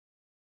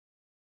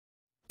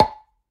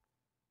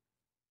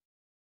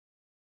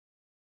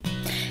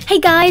Hey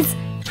guys,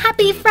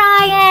 happy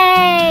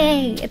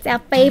Friday! It's our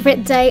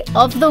favourite day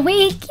of the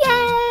week,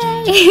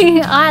 yay!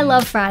 I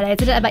love Fridays, I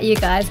don't know about you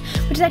guys,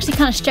 which is actually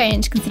kind of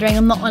strange considering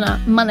I'm not on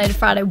a Monday to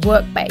Friday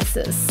work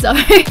basis, so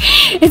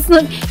it's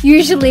not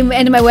usually the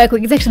end of my work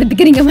week, it's actually the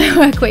beginning of my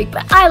work week,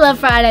 but I love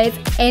Fridays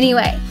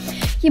anyway.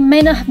 You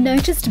may not have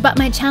noticed, but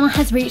my channel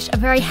has reached a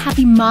very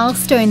happy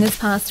milestone this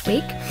past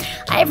week.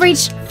 I have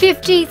reached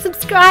 50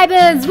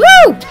 subscribers, woo!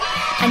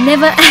 I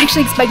never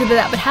actually expected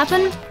that would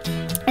happen.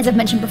 As I've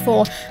mentioned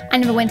before, I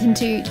never went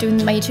into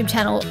doing my YouTube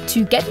channel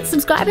to get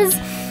subscribers.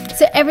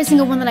 So every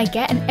single one that I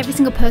get and every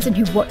single person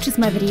who watches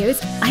my videos,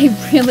 I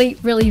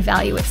really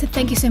value it. So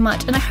thank you so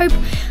much. And I hope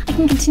I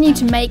can continue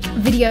to make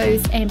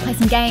videos and play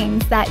some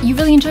games that you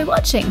really enjoy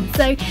watching.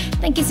 So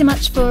thank you so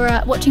much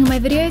for watching my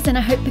videos, and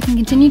I hope we can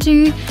continue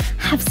to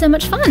have so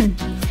much fun.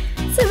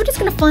 So we're just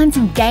going to find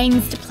some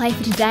games to play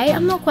for today.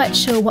 I'm not quite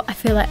sure what I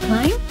feel like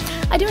playing.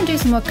 I do want to do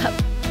some more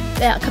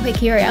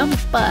Cupcake area,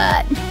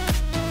 but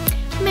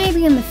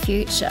maybe in the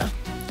future.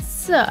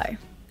 So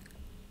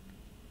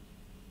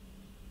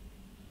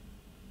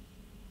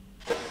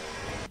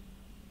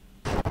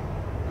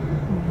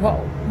whoa,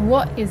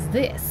 what is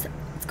this?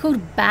 It's called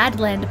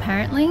Badland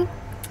apparently.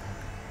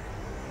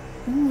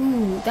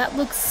 Ooh, that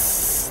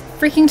looks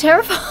freaking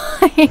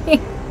terrifying.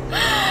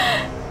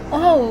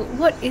 Oh,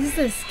 what is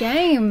this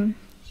game?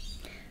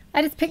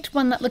 I just picked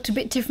one that looked a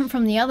bit different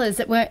from the others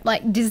that weren't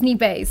like Disney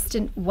based,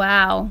 and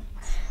wow.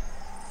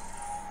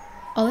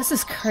 Oh, this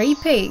is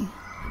creepy.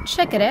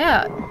 Check it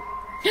out.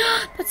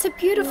 That's so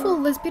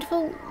beautiful. There's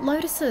beautiful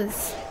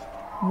lotuses.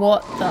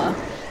 What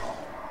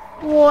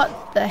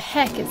the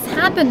heck is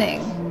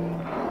happening?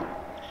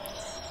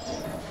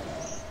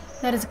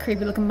 That is a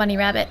creepy looking bunny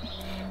rabbit.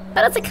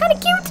 But it's kind of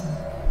cute.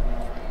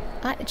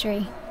 I like the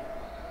tree.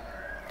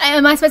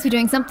 Am I supposed to be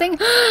doing something?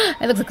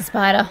 It looks like a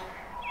spider.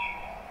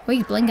 Oh,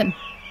 he's blinking.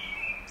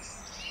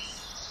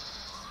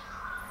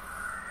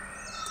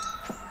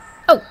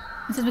 Oh,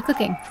 it says we're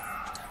clicking.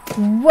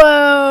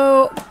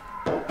 Whoa.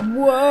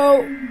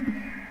 Whoa.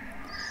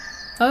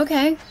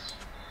 Okay.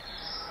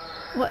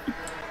 What?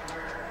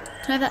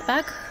 Can I have that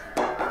back?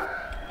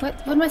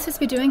 What am I supposed to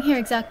be doing here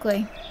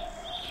exactly?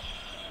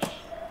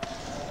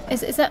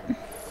 Is that...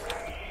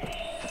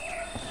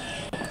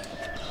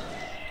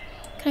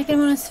 Can I get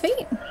him on his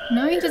feet?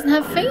 No, he doesn't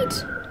have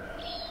feet.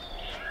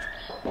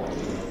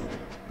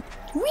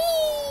 Whee!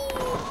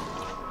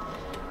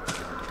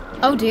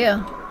 Oh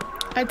dear.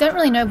 I don't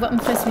really know what I'm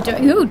supposed to be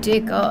doing. Oh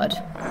dear God.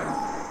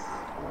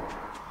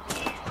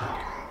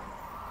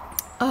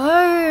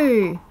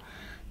 Oh,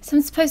 so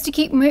I'm supposed to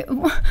keep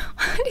moving. What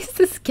is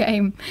this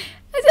game?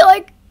 Is it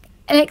like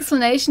an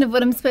explanation of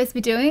what I'm supposed to be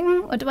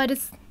doing, or do I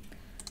just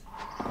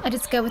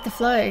go with the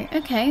flow?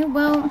 Okay,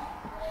 well,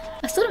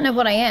 I still don't know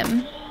what I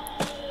am.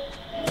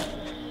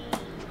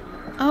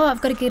 Oh,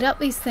 I've got to get up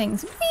these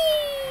things.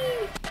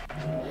 Whee!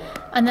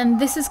 And then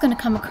this is going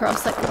to come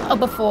across like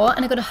before,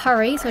 and I've got to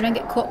hurry so I don't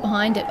get caught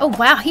behind it. Oh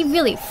wow, he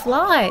really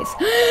flies.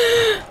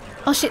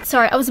 Oh shit,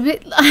 sorry, I was a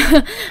bit...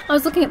 I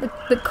was looking at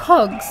the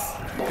cogs.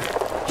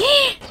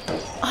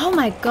 Oh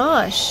my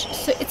gosh,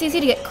 so it's easy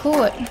to get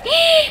caught.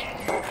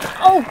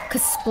 Oh,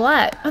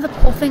 kasplat. Oh, the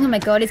poor thing, oh my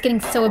god, he's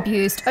getting so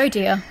abused. Oh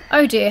dear,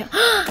 oh dear.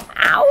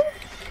 Ow,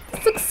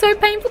 this looks so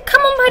painful.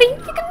 Come on buddy,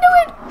 you can do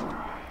it.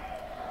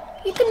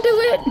 You can do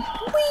it.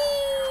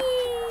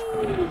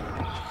 Whee!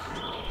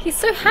 He's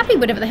so happy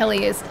whatever the hell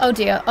he is. Oh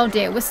dear,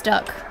 we're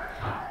stuck.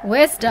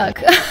 We're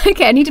stuck.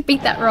 Okay, I need to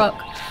beat that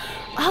rock.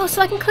 Oh,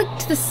 so I can click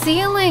to the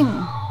ceiling.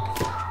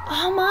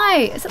 Oh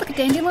my, is it like a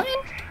dandelion?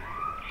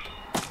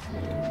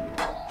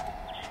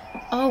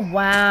 Oh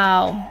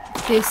wow,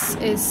 this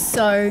is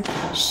so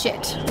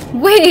shit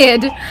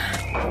weird.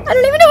 I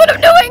don't even know what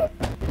I'm doing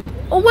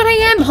or what I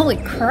am. Holy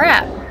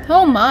crap.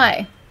 Oh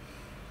my.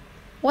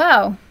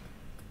 Wow.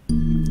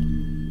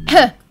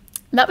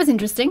 That was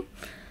interesting.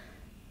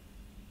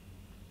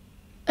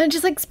 And it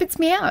just like spits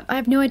me out. I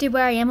have no idea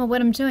where I am or what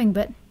I'm doing,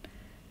 but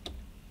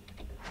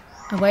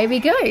away we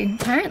go,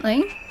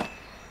 apparently.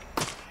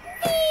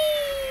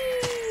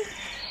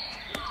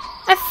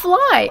 I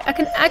fly. I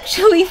can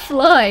actually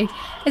fly.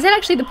 Is that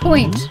actually the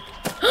point?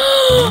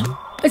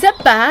 Is that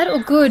bad or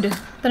good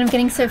that I'm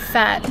getting so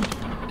fat?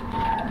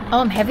 Oh,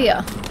 I'm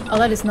heavier. Oh,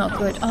 that is not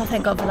good. Oh,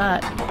 thank God for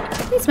that.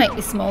 Please make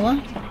me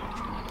smaller.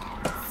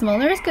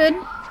 Smaller is good.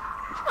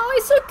 Oh,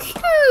 he's so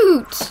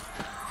cute.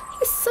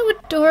 He's so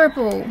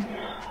adorable.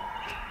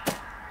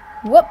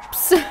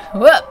 Whoops.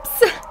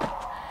 Whoops.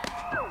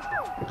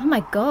 Oh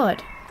my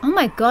God. Oh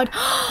my God.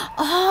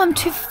 Oh, I'm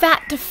too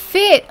fat to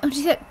fit. Oh, do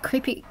you see that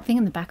creepy thing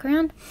in the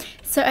background?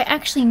 So I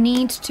actually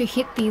need to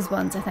hit these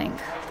ones, I think.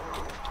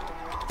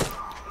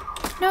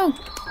 No,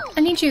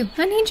 I need you.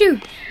 I need you.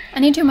 I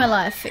need you in my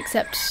life,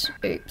 except,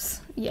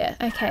 oops. Yeah,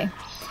 okay.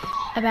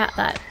 About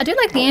that. I do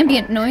like the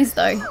ambient noise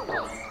though.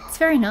 It's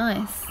very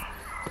nice.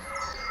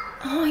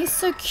 Oh, he's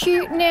so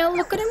cute now.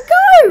 Look at him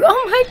go.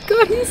 Oh my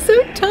God, he's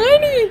so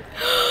tiny.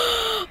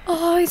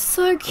 Oh, he's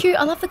so cute.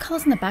 I love the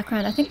colours in the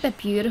background. I think they're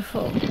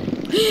beautiful.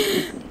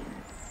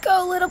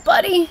 Go, little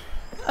buddy.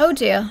 Oh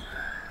dear.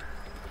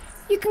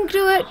 You can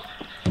do it.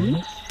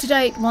 Did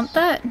I want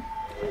that?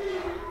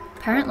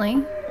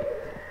 Apparently.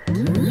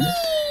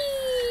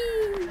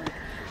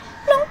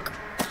 Plonk.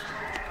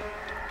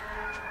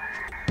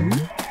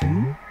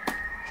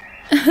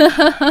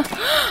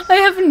 I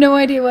have no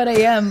idea what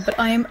I am, but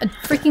I am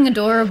freaking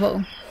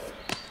adorable.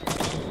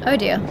 Oh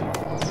dear.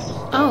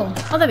 Oh,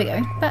 there we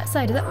go. That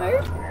side, does that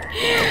move?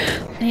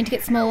 I need to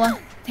get smaller.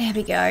 There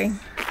we go.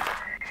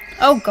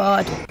 Oh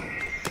god.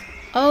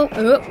 Oh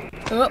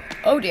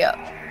dear.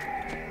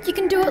 You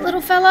can do it,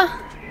 little fella.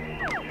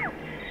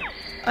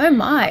 Oh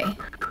my.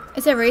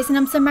 Is there a reason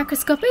I'm so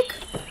macroscopic?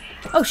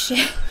 Oh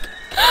shit.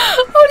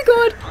 Oh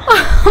god.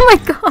 Oh my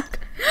god.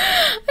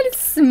 I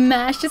just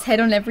smashed his head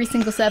on every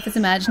single surface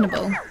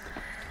imaginable.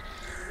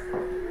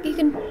 You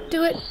can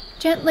do it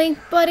gently,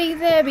 buddy.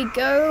 There we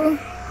go.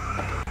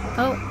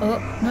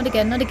 Oh, not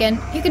again, not again.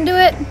 You can do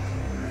it.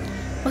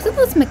 What's all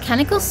this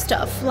mechanical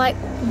stuff? Like,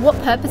 what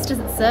purpose does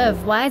it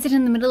serve? Why is it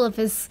in the middle of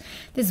this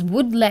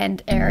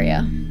woodland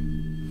area?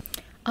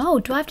 Oh,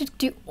 do I have to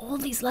do all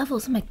these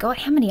levels? Oh my god,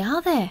 how many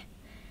are there?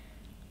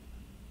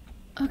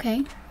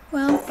 Okay,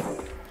 well.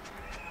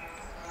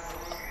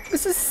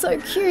 This is so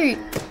cute.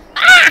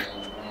 Ah!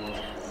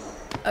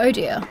 Oh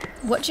dear.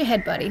 Watch your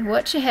head, buddy.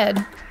 Watch your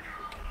head.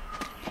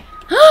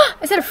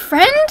 Is that a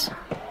friend?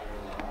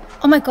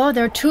 Oh my god,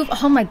 there are two of—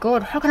 oh my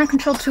god, how can I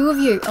control two of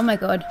you? Oh my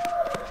god.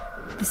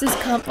 This is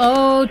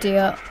oh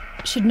dear.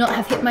 Should not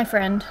have hit my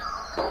friend.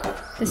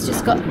 This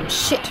just got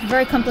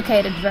very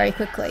complicated very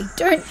quickly.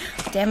 Don't—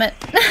 damn it.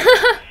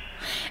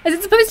 Is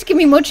it supposed to give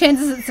me more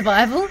chances at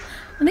survival?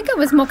 I think I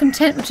was more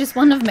content with just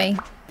one of me.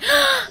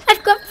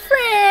 I've got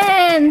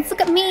friends!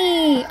 Look at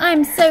me!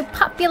 I'm so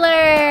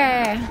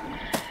popular!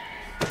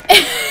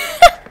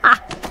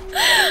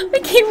 We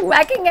keep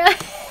whacking our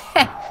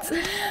heads.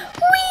 Whee!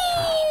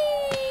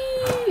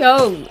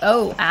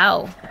 Oh,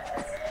 ow.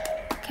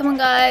 Come on,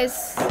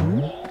 guys.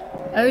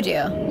 Oh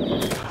dear.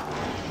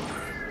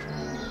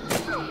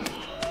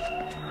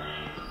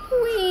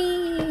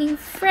 Whee!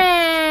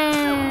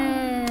 Friends!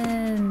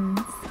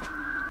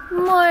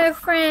 More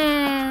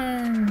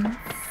friends!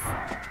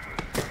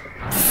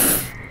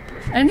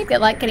 I don't think they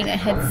like getting their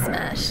heads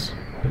smashed.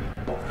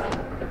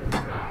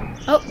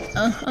 Oh,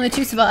 only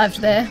two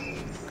survived there.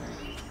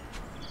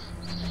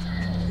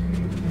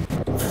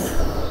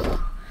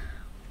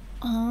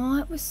 Oh,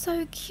 it was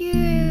so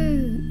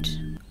cute.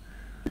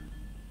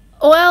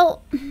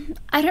 Well,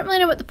 I don't really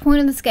know what the point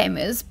of this game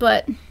is,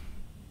 but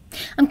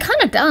I'm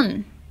kind of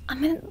done. I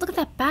mean, look at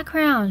that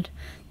background.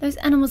 Those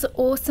animals are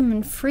awesome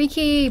and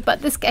freaky,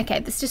 but this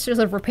just sort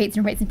of repeats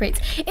and repeats and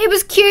repeats. It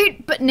was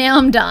cute, but now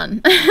I'm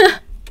done.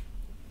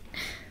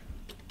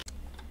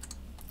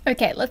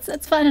 Okay,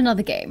 let's find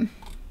another game.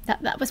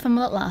 That was fun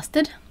while it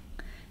lasted.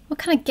 What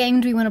kind of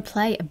game do we want to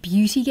play? A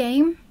beauty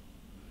game?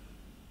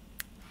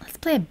 Let's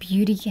play a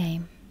beauty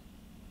game.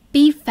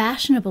 Be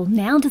fashionable,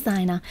 nail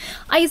designer.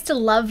 I used to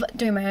love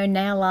doing my own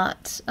nail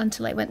art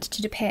until I went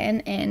to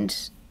Japan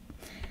and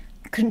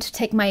I couldn't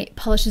take my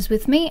polishes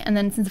with me. And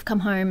then since I've come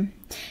home,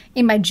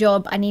 in my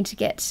job, I need to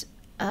get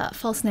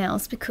false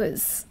nails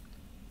because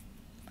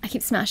I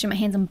keep smashing my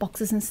hands on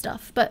boxes and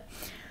stuff. But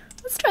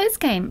let's try this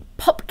game.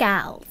 Pop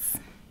Gals.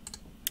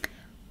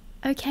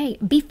 Okay,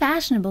 be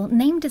fashionable,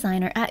 name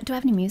designer. Do I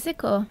have any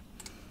music or?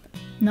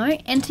 No,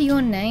 enter your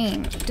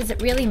name. Does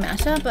it really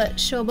matter? But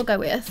sure, we'll go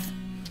with.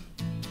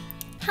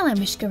 Hello,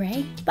 Miss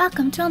Gray.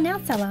 Welcome to our nail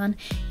salon.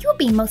 You'll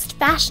be most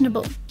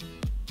fashionable.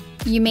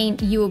 You mean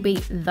you will be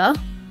the?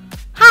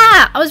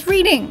 Ha! I was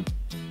reading.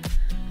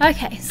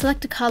 Okay,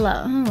 select a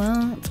color. Oh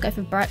well, let's go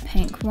for bright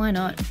pink. Why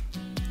not?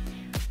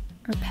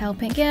 Or pale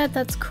pink. Yeah,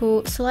 that's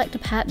cool. Select a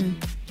pattern.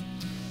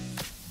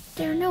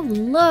 There are no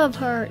love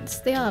hearts.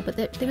 They are, but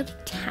they're really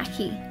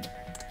tacky.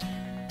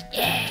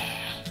 Yeah.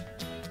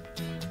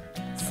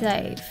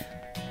 Save.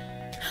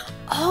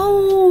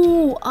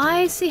 Oh,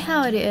 I see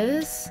how it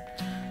is.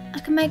 I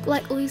can make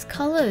like all these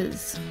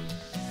colors.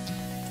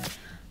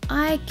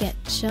 I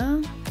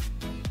getcha.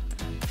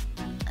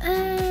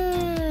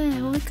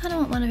 Well, we kind of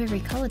want one of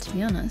every color, to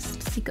be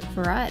honest. So you got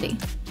variety.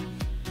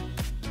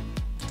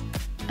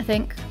 I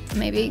think.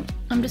 Maybe.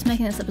 I'm just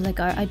making this up as I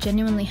go. I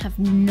genuinely have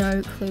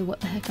no clue what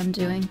the heck I'm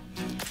doing.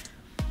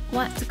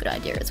 White's a good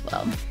idea as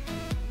well.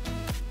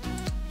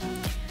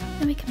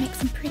 Then we can make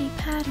some pretty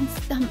patterns.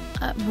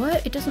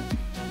 What? It doesn't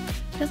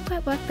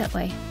quite work that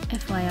way,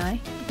 FYI.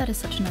 But that is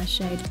such a nice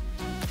shade.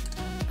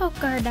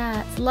 Polka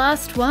dots.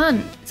 Last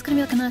one. It's gonna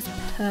be like a nice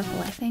purple,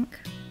 I think.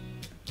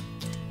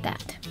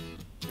 That.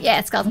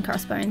 Yeah, skulls and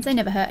crossbones. They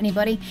never hurt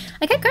anybody.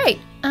 Okay, great.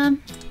 Now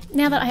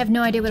that I have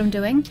no idea what I'm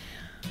doing,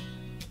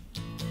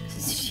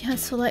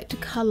 select a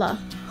color.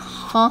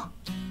 Huh?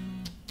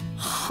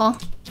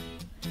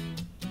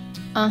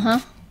 Uh-huh.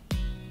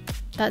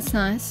 That's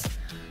nice.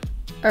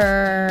 What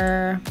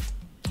am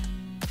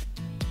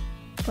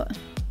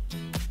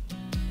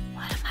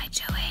I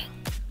doing?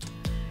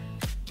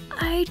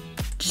 I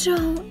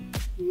don't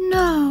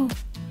know.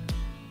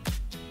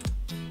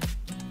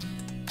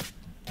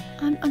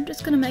 I'm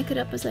just gonna make it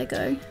up as I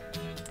go.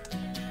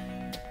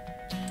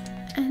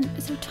 And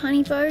is there a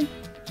tiny bow?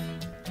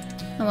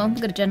 well, I've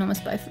got a gem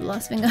almost both for the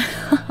last finger.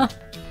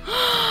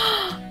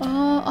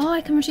 Oh,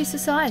 I can reduce the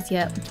size,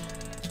 yep.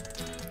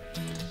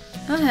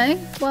 Okay,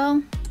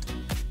 well.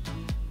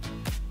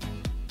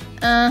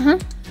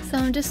 So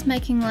I'm just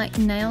making like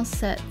nail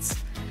sets.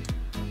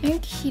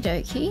 Okie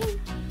dokie.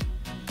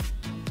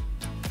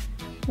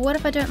 What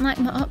if I don't like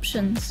my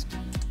options?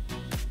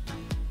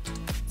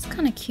 It's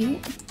kind of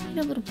cute. You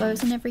know, little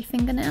bows on every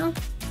fingernail.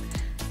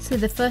 So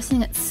the first thing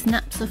that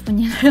snaps off when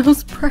your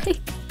nails break.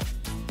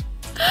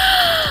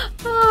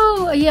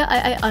 Oh, yeah,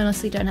 I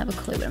honestly don't have a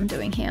clue what I'm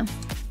doing here.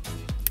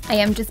 I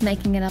am just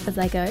making it up as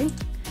I go,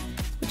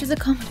 which is a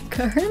common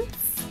occurrence,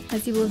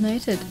 as you will have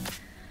noted.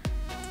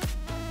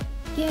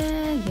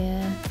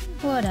 Yeah,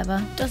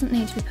 whatever. Doesn't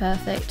need to be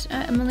perfect.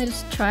 I'm only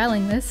just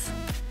trialing this.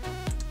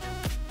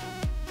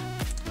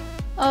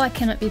 Oh, I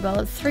cannot be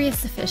bothered. 3 is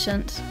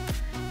sufficient.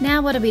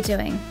 Now what are we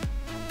doing?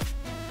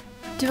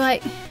 Do I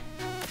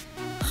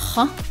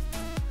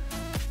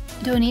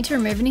need to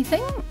remove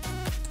anything?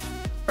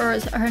 Or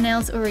is her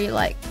nails already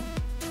like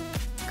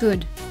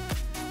good?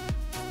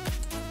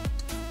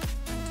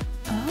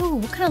 Oh,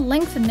 what kind of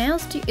length of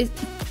nails do you... Is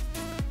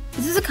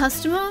this a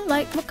customer?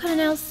 Like, what kind of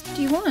nails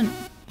do you want?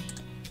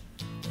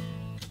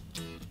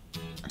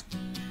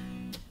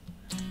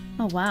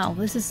 Oh wow,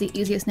 this is the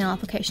easiest nail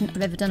application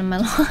I've ever done in my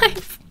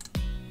life.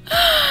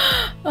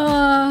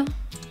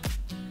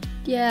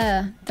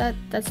 Yeah,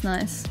 that's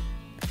nice.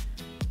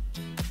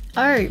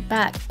 Oh,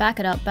 back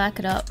it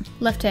up.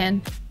 Left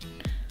hand.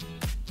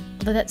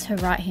 Although that's her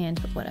right hand,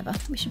 but whatever.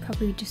 We should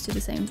probably just do the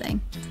same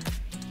thing.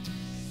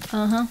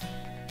 The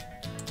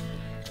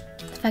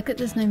fact that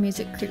there's no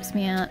music creeps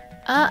me out.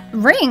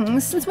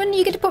 Rings? Since when do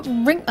you get to put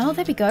ring? Oh,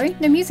 there we go.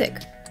 No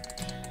music.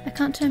 I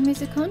can't turn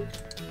music on?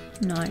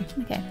 No.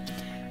 Okay.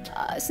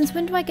 Since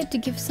when do I get to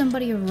give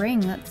somebody a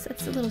ring? That's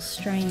a little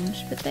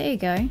strange, but there you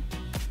go.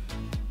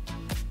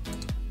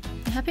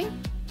 You happy?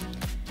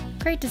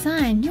 Great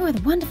design. You are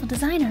the wonderful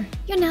designer.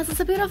 Your nails are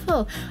so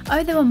beautiful.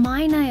 Oh, they were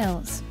my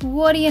nails.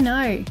 What do you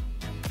know?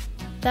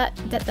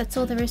 That's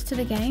all there is to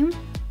the game?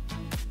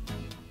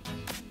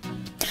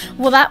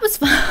 Well, that was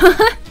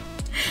fun.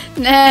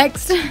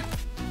 Next.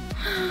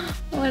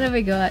 What have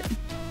we got?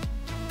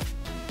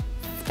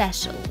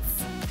 Specials.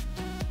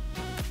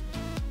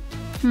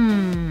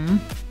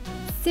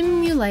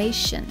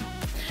 Simulation.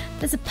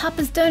 There's a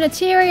Papa's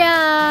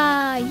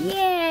Donateria!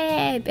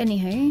 Yay!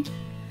 Anywho.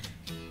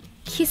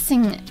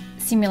 Kissing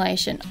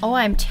simulation. Oh,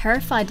 I'm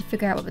terrified to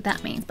figure out what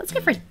that means. Let's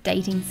go for a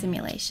dating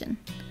simulation.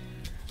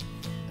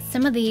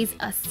 Some of these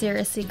are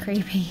seriously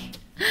creepy.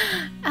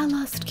 Our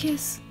last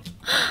kiss.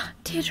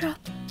 Teardrop.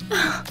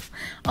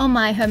 Oh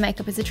my, her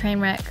makeup is a train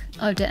wreck.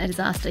 Oh, a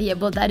disaster. Yeah,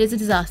 well, that is a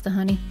disaster,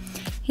 honey.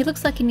 He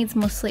looks like he needs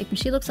more sleep, and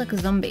she looks like a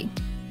zombie.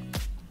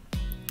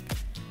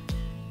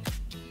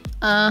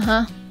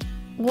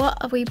 What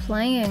are we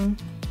playing?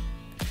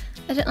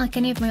 I don't like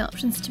any of my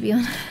options, to be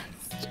honest.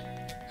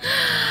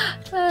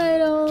 I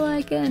don't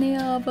like any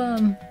of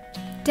them.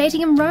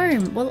 Dating in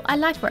Rome. Well, I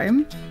like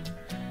Rome.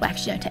 Well,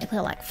 actually, no, technically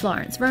I like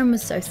Florence. Rome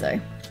was so-so.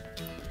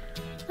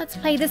 Let's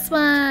play this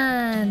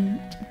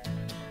one.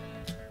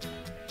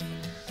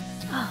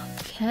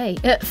 Okay.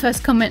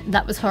 First comment,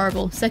 that was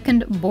horrible.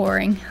 Second,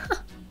 boring.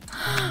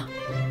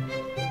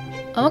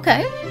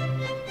 Okay.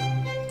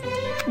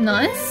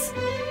 Nice.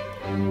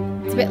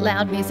 It's a bit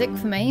loud music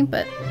for me,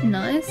 but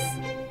nice.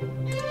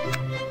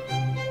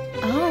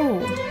 Oh,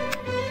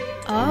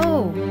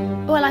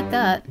 I like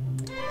that.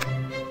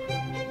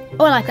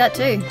 Oh, I like that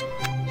too.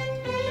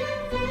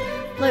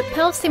 Look,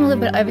 pearls seem a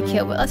little bit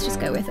overkill, but let's just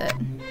go with it.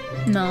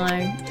 No.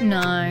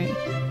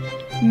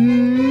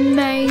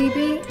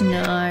 Maybe?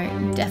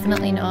 No,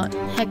 definitely not.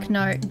 Heck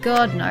no.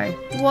 God no.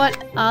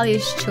 What are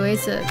these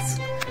choices?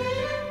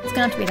 It's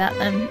gonna have to be that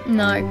then.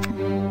 No.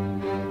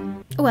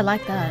 Oh, I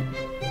like that.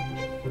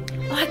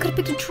 Oh, I could have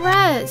picked a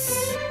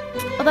dress.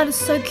 Oh, that is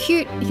so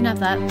cute. You can have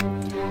that.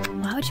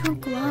 Why would you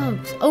want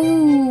gloves?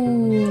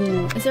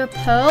 Oh, is there a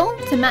pearl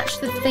to match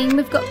the theme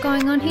we've got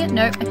going on here?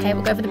 Nope. Okay,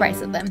 we'll go for the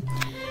bracelet then.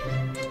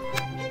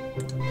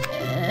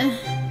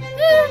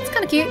 It's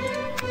kind of cute.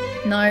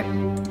 No.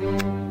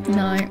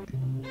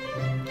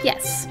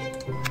 Yes.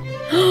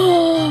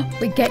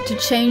 We get to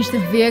change the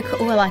vehicle.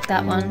 Oh, I like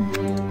that one.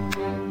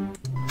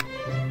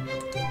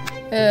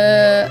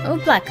 Oh,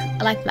 black.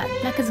 I like black.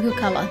 Black is a good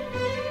color.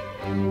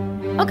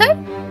 Okay.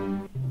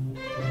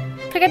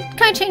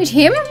 Can I change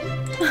him?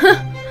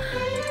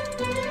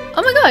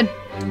 Oh my god.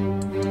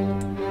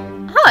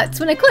 Hearts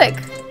when I click.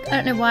 I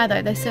don't know why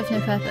though, they serve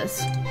no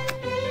purpose.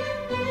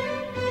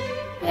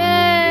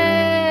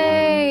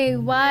 Yay!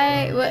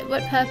 Why?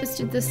 What purpose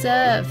did this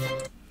serve?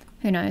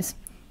 Who knows?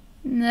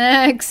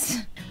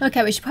 Next.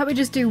 Okay, we should probably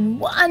just do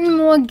one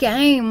more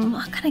game.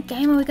 What kind of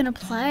game are we gonna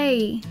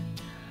play?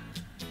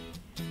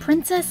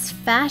 Princess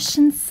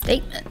Fashion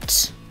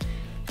Statement.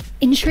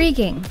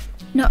 Intriguing.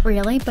 Not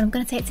really, but I'm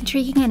gonna say it's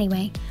intriguing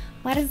anyway.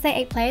 Why does it say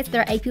 8 players?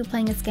 There are 8 people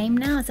playing this game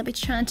now. Is that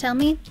what you're trying to tell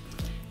me?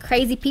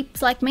 Crazy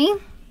peeps like me?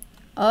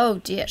 Oh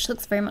dear, she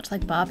looks very much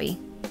like Barbie.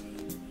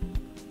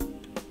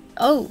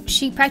 Oh,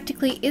 she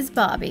practically is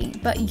Barbie.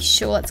 But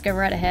sure, let's go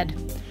right ahead.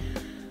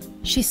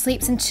 She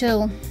sleeps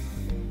until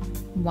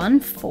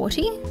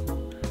 1:40?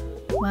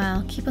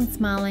 Wow, keep on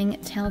smiling,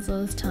 tells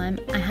all this time.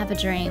 I have a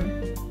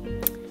dream.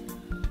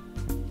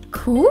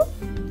 Cool?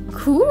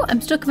 Cool?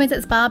 I'm still convinced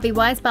it's Barbie.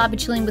 Why is Barbie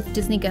chilling with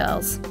Disney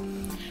girls?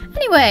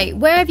 Anyway,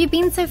 where have you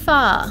been so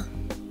far?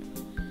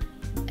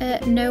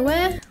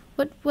 Nowhere?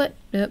 What?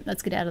 Nope,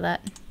 let's get out of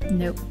that.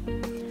 Nope.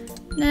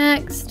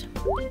 Next.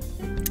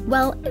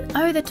 Well,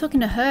 oh, they're talking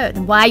to her.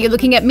 Then why are you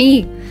looking at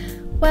me?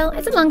 Well,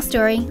 it's a long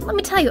story. Let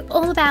me tell you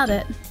all about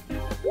it.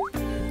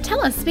 Tell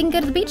us, we can go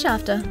to the beach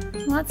after.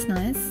 Well, that's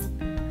nice.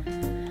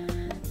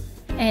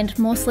 And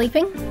more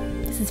sleeping?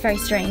 This is very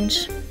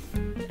strange.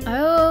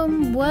 Oh,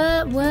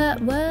 what?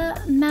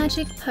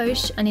 Magic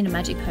potion. I need a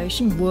magic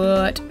potion.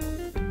 What?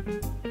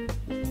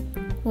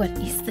 What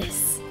is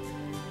this?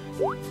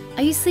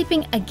 Are you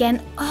sleeping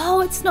again?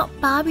 Oh, it's not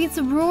Barbie, it's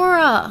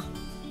Aurora.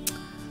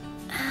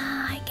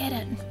 Ah, I get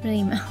it.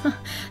 Really,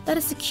 that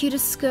is the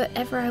cutest skirt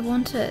ever. I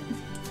want it.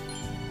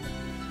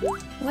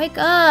 Wake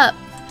up.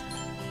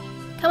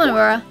 Come on,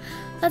 Aurora.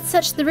 Let's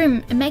search the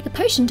room and make a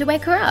potion to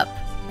wake her up.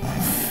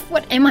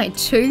 What am I,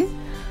 2?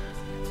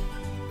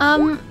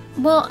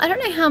 Well, I don't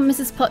know how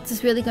Mrs. Potts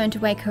is really going to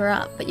wake her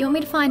up, but you want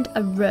me to find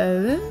a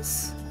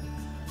rose?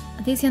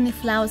 Are these the only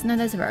flowers? No,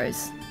 there's a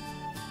rose.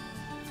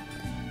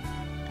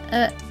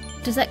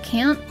 Does that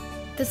count?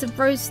 There's a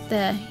rose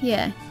there.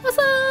 Yeah.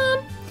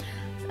 Awesome!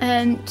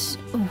 And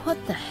what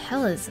the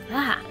hell is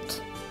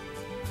that?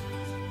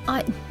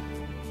 I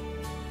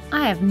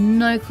have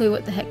no clue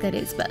what the heck that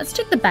is, but let's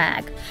check the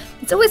bag.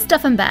 It's always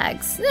stuff in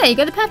bags. There you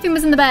go, the perfume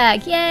was in the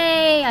bag.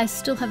 Yay! I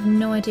still have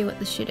no idea what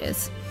this shit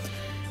is.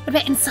 What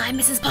about inside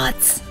Mrs.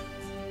 Potts?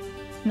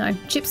 No,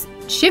 chips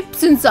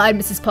inside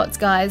Mrs. Potts,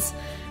 guys.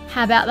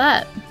 How about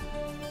that?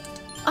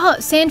 Oh,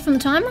 sand from the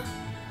timer?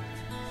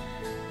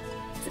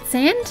 Is it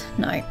sand?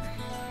 No.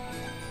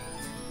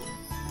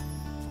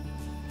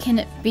 Can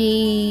it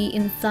be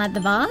inside the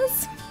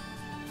vase?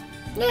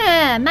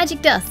 Yeah,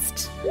 magic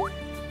dust.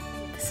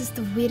 This is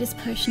the weirdest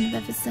potion I've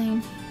ever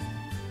seen.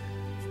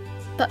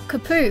 But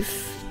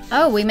kapoof.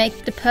 Oh, we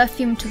make the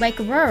perfume to wake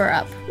Aurora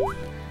up.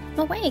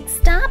 Oh wait,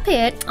 stop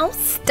it. Oh,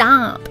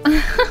 stop.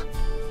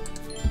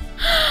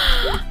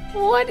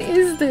 What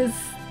is this?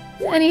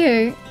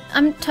 Anywho,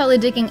 I'm totally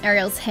digging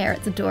Ariel's hair.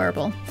 It's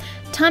adorable.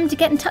 Time to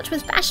get in touch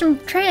with fashion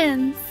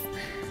trends.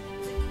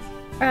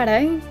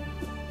 Righto.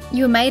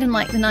 You were made in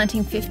like the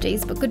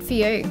 1950s, but good for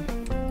you.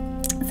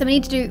 So we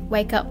need to do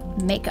wake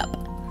up makeup.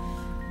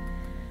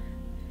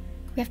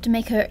 We have to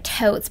make her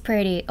totes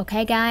pretty,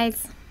 okay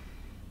guys?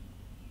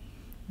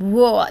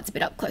 Whoa, it's a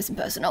bit up close and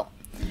personal.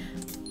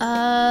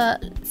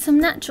 Some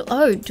natural,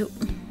 oh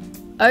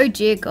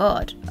dear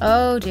God,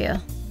 oh dear.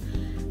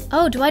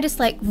 Oh, do I just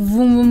like,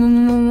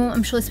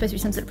 I'm sure there's supposed to be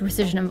some sort of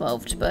precision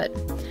involved, but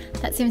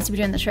that seems to be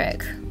doing the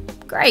trick.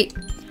 Great.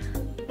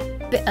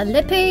 Bit of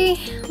lippy.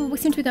 Well, we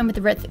seem to be going with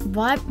the red thing.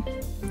 Why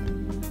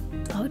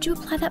would you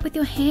apply that with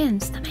your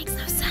hands? That makes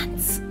no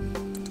sense.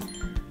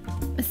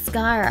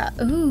 Mascara,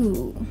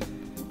 ooh.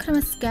 What kind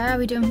of mascara are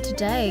we doing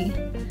today?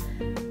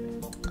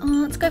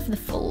 Oh, let's go for the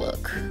full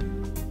look.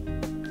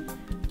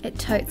 It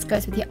totes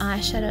goes with your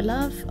eyeshadow,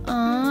 love.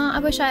 Aw, I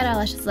wish I had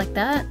eyelashes like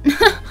that.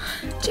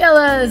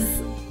 Jealous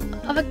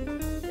of a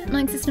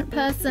non-existent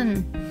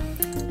person.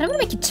 I don't want to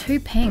make you too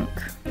pink.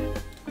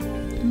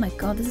 Oh my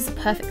God, this is a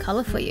perfect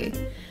colour for you.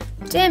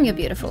 Damn, you're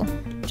beautiful.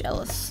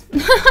 Jealous.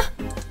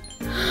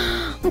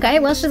 Okay,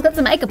 well, she's got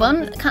some makeup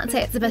on. Can't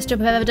say it's the best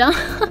job I've ever done.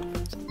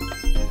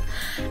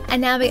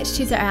 And now we get to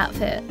choose our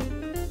outfit.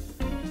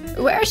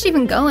 Where is she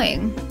even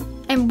going?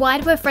 And why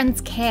do her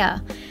friends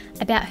care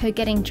about her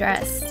getting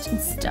dressed and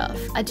stuff?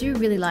 I do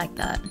really like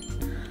that.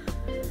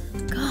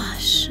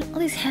 Gosh, all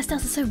these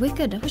hairstyles are so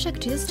wicked. I wish I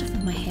could do this stuff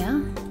with my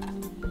hair.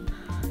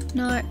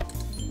 No.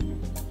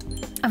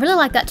 I really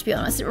like that, to be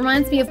honest. It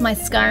reminds me of my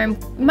Skyrim,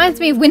 reminds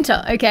me of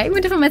Winter, okay?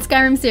 Winter from my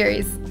Skyrim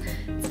series.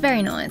 It's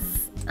very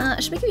nice.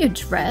 Should we give you a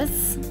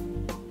dress?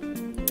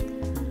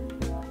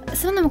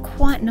 Some of them are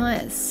quite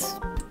nice.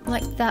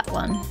 Like that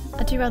one.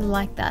 I do rather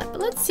like that. But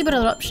let's see what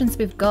other options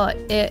we've got.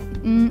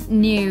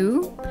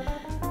 New.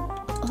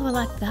 Oh, I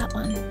like that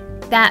one.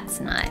 That's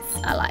nice.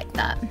 I like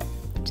that. Do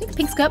you think the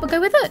pink skirt will go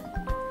with it?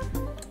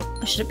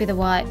 Or should it be the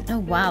white? Oh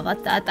wow,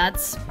 that's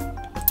it's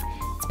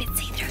a bit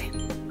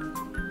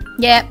see-through.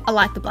 Yeah, I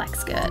like the black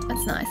skirt.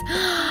 That's nice.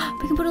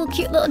 We can put a little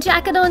cute little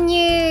jacket on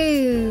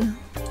you.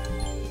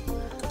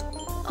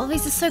 Oh,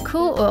 these are so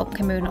cool. Oh,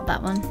 okay, maybe not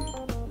that one.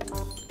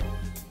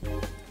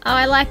 Oh,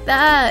 I like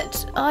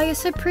that. Oh, you're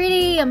so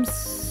pretty. I'm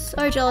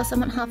so jealous. I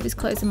want half these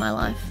clothes in my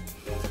life.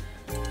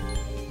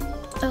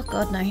 Oh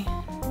God, no.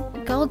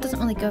 Gold doesn't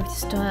really go with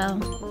style.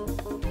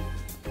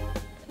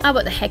 Oh,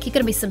 what the heck? You're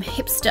gonna be some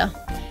hipster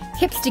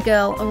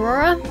girl,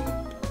 Aurora.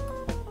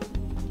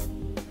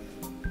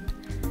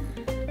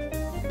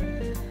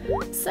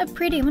 So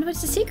pretty. I wonder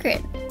what's the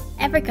secret.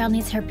 Every girl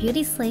needs her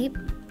beauty sleep.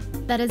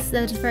 That is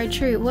very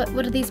true. What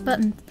are these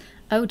buttons?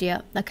 Oh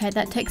dear. Okay,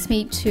 that takes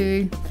me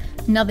to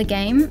another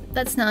game.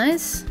 That's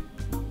nice.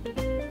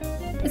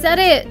 Is that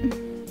it?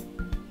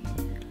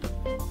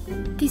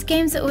 These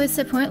games are always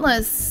so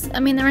pointless. I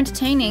mean, they're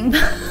entertaining,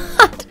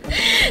 but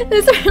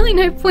there's really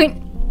no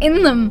point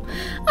in them.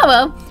 Oh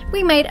well,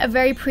 we made a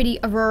very pretty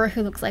Aurora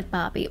who looks like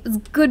Barbie. It was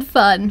good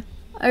fun.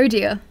 Oh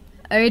dear.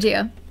 Oh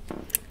dear.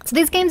 So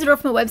these games are all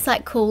from a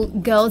website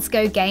called Girls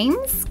Go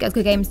Games,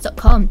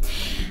 girlsgogames.com.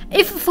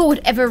 If for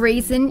whatever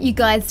reason you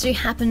guys do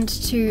happen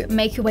to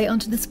make your way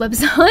onto this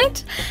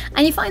website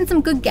and you find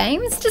some good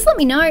games, just let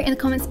me know in the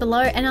comments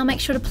below and I'll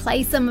make sure to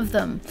play some of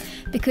them,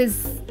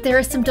 because there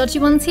are some dodgy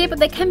ones here, but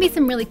there can be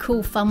some really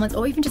cool fun ones,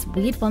 or even just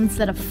weird ones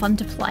that are fun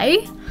to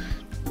play.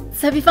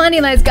 So if you're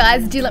finding those,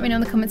 guys, do let me know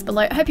in the comments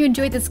below. I hope you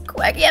enjoyed this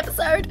quirky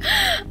episode.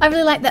 I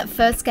really liked that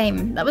first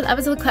game. That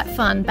was really quite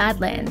fun,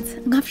 Badlands.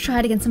 I'm gonna have to try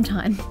it again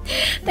sometime.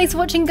 Thanks for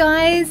watching,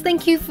 guys.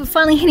 Thank you for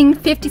finally hitting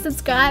 50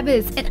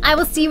 subscribers, and I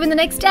will see you in the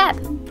next step.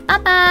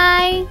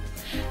 Bye-bye.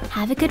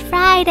 Have a good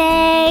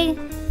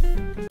Friday.